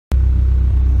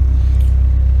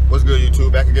What's good,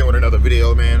 YouTube? Back again with another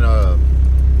video, man.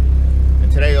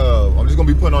 And today I'm just gonna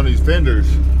be putting on these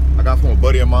fenders I got from a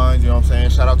buddy of mine, you know what I'm saying?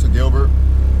 Shout out to Gilbert,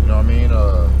 you know what I mean?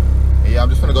 And yeah, I'm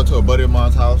just gonna go to a buddy of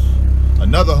mine's house,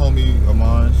 another homie of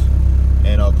mine's,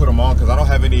 and put them on because I don't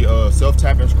have any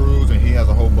self-tapping screws and he has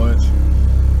a whole bunch.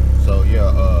 So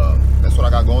yeah, that's what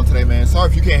I got going today, man. Sorry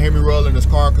if you can't hear me roll in this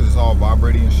car because it's all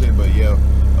vibrating and shit, but yeah,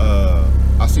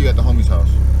 I'll see you at the homie's house.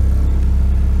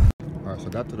 All right, so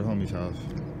I got to the homie's house.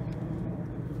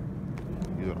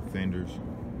 These are the fenders.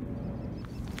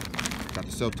 Got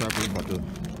the self-tappers, about to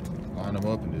line them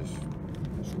up and just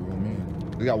screw them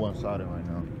in. We got one sided right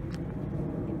now.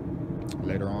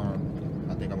 Later on,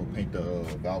 I think I'm gonna paint the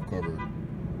valve cover.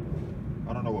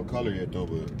 I don't know what color yet though,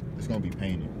 but it's gonna be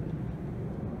painted.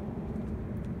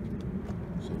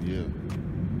 So yeah,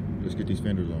 let's get these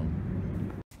fenders on.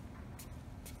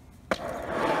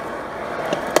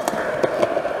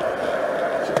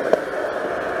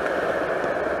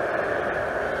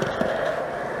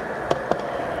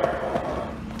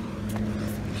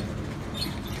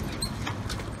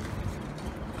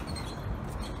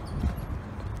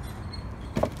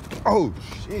 Oh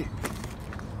shit!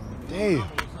 Damn.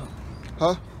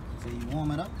 Huh? So you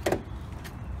warm it up?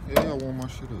 Yeah, I warm my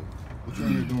shit up. What you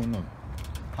in here doing now?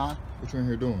 Huh? What you in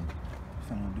here doing?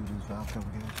 Finna do this valve cover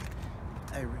again.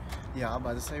 Hey, yeah, I'm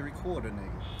about to say recorder,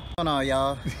 nigga. Oh no,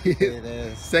 y'all. It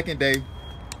is. Second day.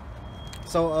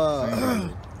 So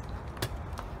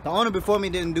the owner before me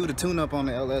didn't do the tune-up on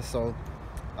the LS, so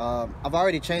I've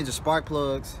already changed the spark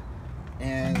plugs.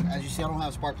 And as you see, I don't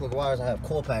have spark plug wires, I have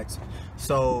coil packs.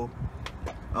 So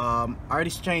I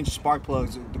already changed spark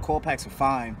plugs. The coil packs are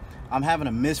fine. I'm having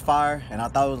a misfire, and I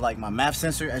thought it was like my MAF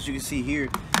sensor. As you can see here,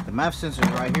 the MAF sensor is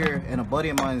right here. And a buddy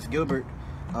of mine is Gilbert.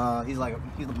 He's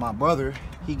my brother.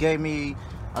 He gave me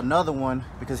another one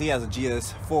because he has a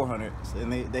GS400,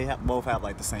 and they both have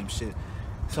like the same shit.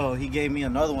 So he gave me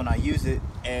another one. I used it,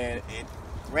 and it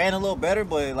ran a little better,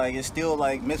 but like it's still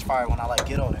like misfire when I like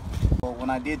get on it. So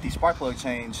when I did the spark plug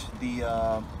change, they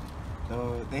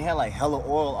had like hella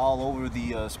oil all over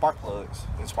the spark plugs,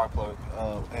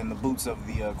 and the boots of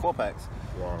the coil packs.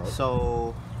 Wow.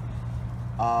 So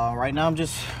right now I'm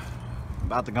just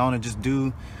about to go on and just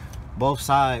do both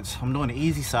sides. I'm doing the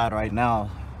easy side right now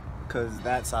because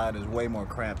that side is way more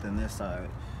crap than this side.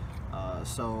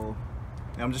 So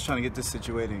yeah, I'm just trying to get this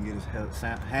situated and get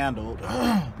it handled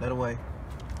that way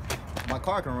my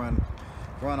car can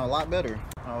run a lot better.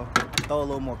 Throw a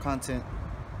little more content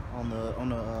on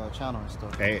the channel and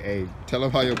stuff. Hey, tell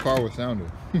them how your car was sounding.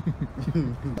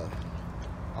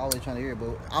 Always trying to hear it,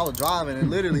 but I was driving and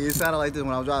literally it sounded like this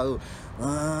when I was driving.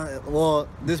 Well,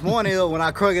 this morning when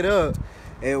I cranked it up,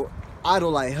 it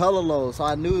idled like hella low, so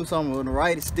I knew something was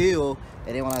right still.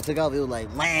 And then when I took off, it was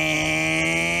like,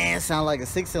 man, sounded like a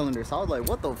 6-cylinder. So I was like,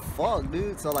 what the fuck,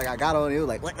 dude? So like I got on it, was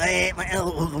like, what? Like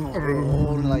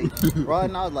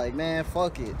riding, I was like, man,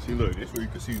 fuck it. See, look, this where you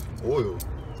can see some oil,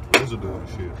 residue and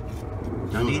shit.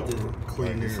 I need to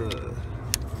clean this. I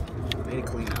need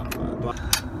to clean out.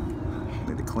 I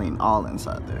need to clean all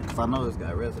inside there, cause I know it's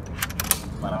got residue.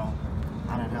 But I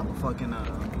didn't have a fucking.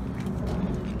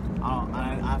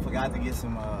 I forgot to get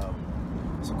some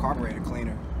carburetor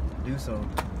cleaner. Do so.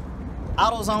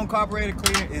 AutoZone carburetor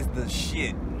cleaner is the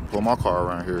shit. Pull my car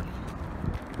around here.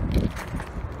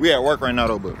 We at work right now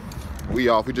though, but we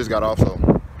off. We just got off, so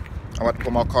I'm about to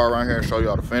put my car around here and show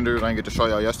y'all the fenders. I didn't get to show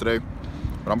y'all yesterday,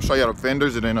 but I'm gonna show y'all the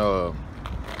fenders, and then I'm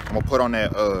gonna put on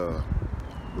that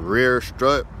rear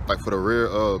strut, like for the rear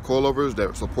coilovers,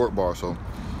 that support bar. So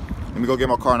let me go get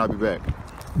my car and I'll be back.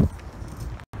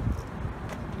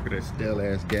 Look at that stale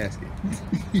ass gasket.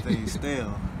 Stay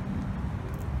stale.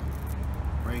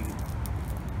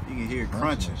 You can hear it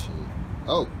crunching.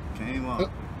 Oh, came up.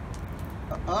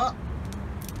 Oh,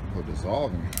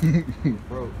 dissolving.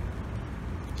 Bro.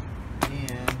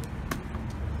 And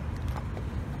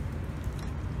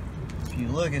if you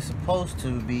look, it's supposed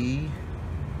to be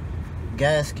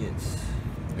gaskets.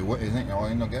 Ain't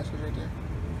no gaskets right there?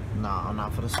 Nah,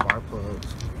 not for the spark plugs.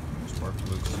 Spark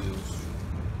plug seals.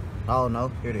 Oh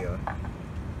no, here they are.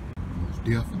 Most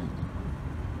definitely.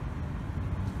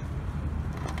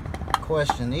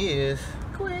 Question is,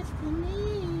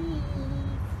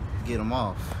 get them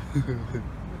off.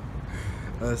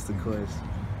 That's the question.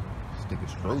 Stick a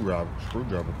screwdriver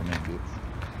up in that bitch.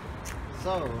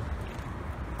 So,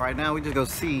 right now we just go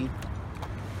see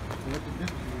what the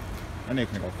difference is. I need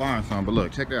to go find some, but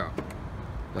look, check it out.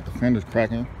 Got the fenders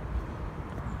cracking.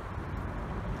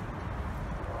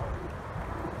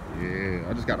 Yeah,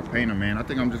 I just gotta paint them, man. I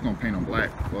think I'm just gonna paint them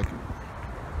black. Fuck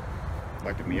it.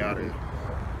 Like the Miata.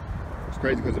 It's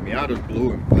crazy because the Miata's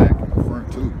blue and black in the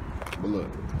front too. But look,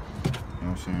 you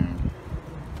know what I'm saying?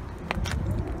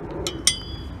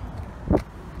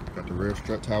 Got the rear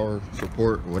strut tower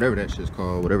support, whatever that shit's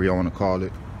called, whatever y'all want to call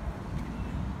it.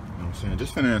 You know what I'm saying?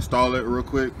 Just finna install it real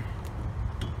quick.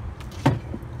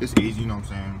 It's easy, you know what I'm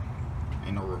saying?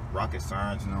 Ain't no rocket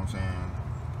science, you know what I'm saying?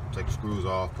 Take the screws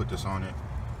off, put this on it,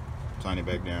 tighten it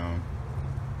back down.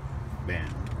 Bam.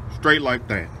 Straight like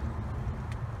that.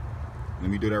 Let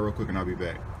me do that real quick and I'll be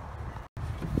back.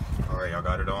 Alright, y'all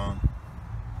got it on.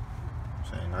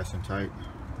 Saying nice and tight.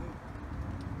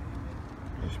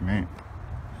 Yes, man.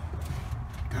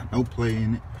 Got no play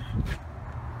in it.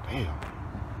 Damn.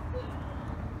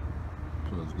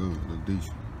 So looks good. Looks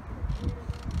decent.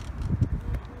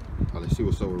 Right, let's see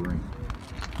what's up with Ren.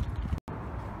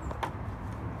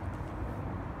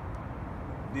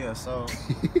 Yeah, so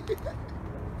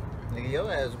nigga,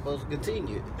 your ass is supposed to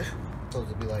continue. Supposed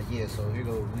to be like, yeah, so here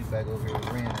go, we back over here with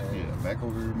Ren. Yeah, back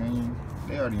over here, man.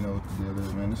 They already know what the deal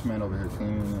is, man. This man over here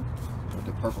cleaning it with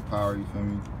the purple power, you feel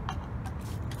me?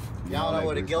 Y'all know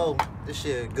where to go. This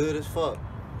shit good as fuck.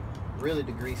 Really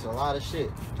degrease a lot of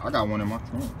shit. I got one in my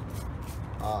trunk.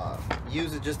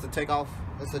 Use it just to take off.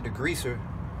 It's a degreaser.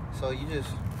 So you just,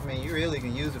 I mean, you really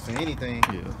can use it for anything.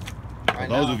 Yeah. Right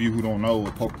For those of you who don't know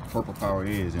what purple power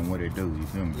is and what it do, you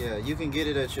feel me? Yeah, you can get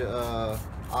it at your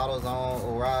AutoZone,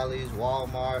 O'Reilly's,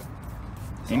 Walmart.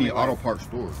 Any auto parts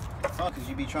store. Oh, cause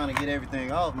you be trying to get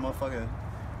everything off, motherfucker.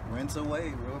 Rinse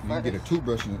away real fast. You can get a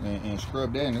toothbrush and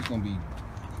scrub that, and it's gonna be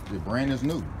the brand is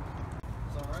new.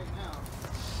 So right now,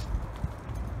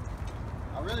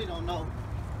 I really don't know.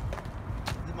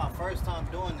 This is my first time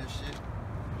doing this shit.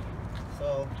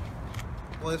 So,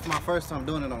 well, it's my first time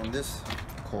doing it on this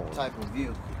type of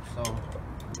vehicle. So,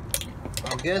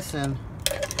 I'm guessing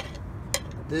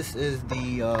this is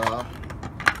the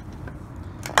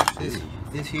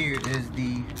this here is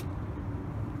the,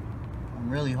 I'm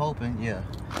really hoping, yeah,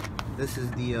 this is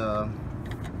the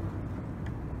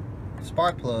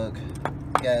spark plug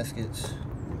gaskets.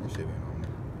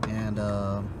 And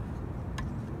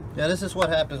yeah, this is what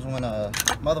happens when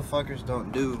motherfuckers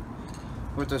don't do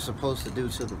what they're supposed to do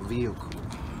to the vehicle.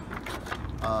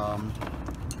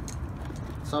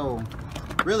 So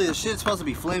really the shit's supposed to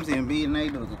be flimsy and being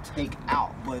able to take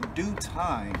out, but due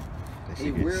time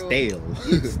it will get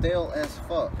stale as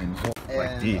fuck. And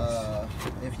like this.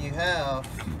 If you have,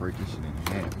 you break this shit in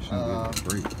half. It shouldn't be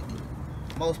break.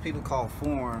 Most people call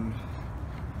foreign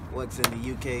what's in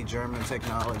the UK, German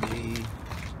technology,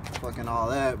 fucking all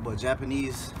that, but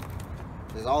Japanese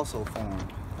is also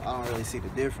foreign. I don't really see the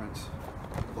difference,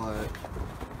 but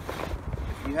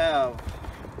if you have,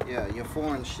 yeah, your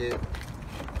foreign shit,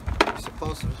 you're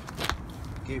supposed to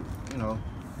get, you know,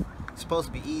 it's supposed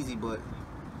to be easy, but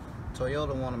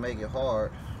Toyota want to make it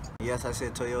hard. Yes, I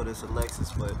said Toyota, it's a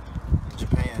Lexus, but in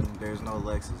Japan there's no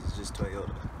Lexus, it's just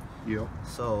Toyota. Yep.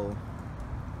 So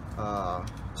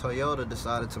Toyota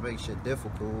decided to make shit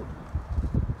difficult,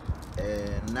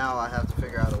 and now I have to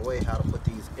figure out a way how to put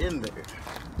these in there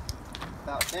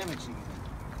without damaging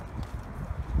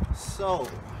it. So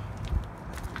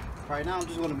right now I'm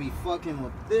just gonna be fucking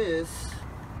with this.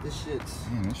 This shit's,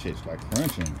 man, this shit's like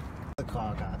crunching. The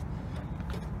car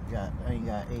ain't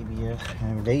got ABS,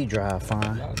 and they drive fine.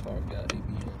 A lot of cars got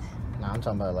ABS. Nah, I'm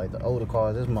talking about like the older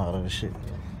cars, this model and shit.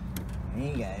 They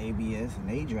ain't got ABS and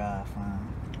they drive fine.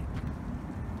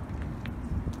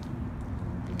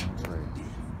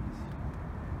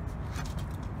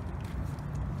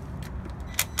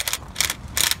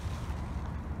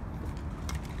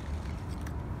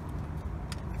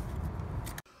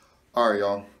 Alright,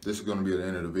 y'all, this is gonna be the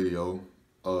end of the video.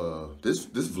 This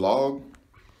vlog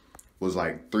was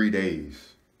like 3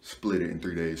 days, split it in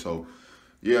 3 days. So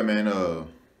yeah, man,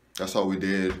 that's all we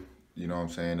did. You know what I'm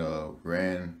saying?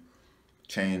 Ren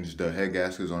changed the head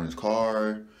gaskets on his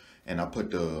car, and I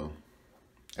put the,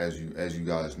 as you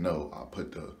guys know, I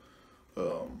put the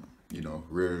you know,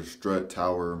 rear strut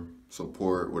tower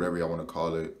support, whatever y'all want to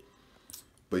call it.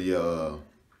 But yeah,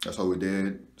 that's all we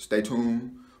did. Stay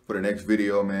tuned for the next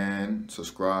video, man.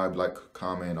 Subscribe, like,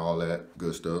 comment, all that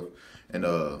good stuff. And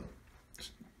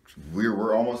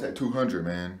we're almost at 200,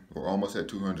 man. We're almost at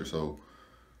 200, so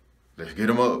let's get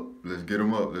them up. Let's get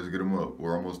them up. Let's get them up.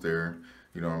 We're almost there.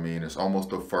 You know what I mean? It's almost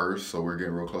the first, so we're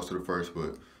getting real close to the first,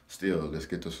 but still, let's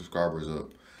get the subscribers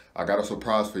up. I got a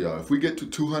surprise for y'all. If we get to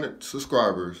 200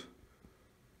 subscribers,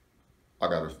 I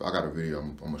got a video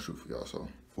I'm gonna shoot for y'all. So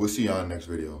we'll see y'all in the next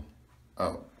video.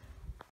 Out.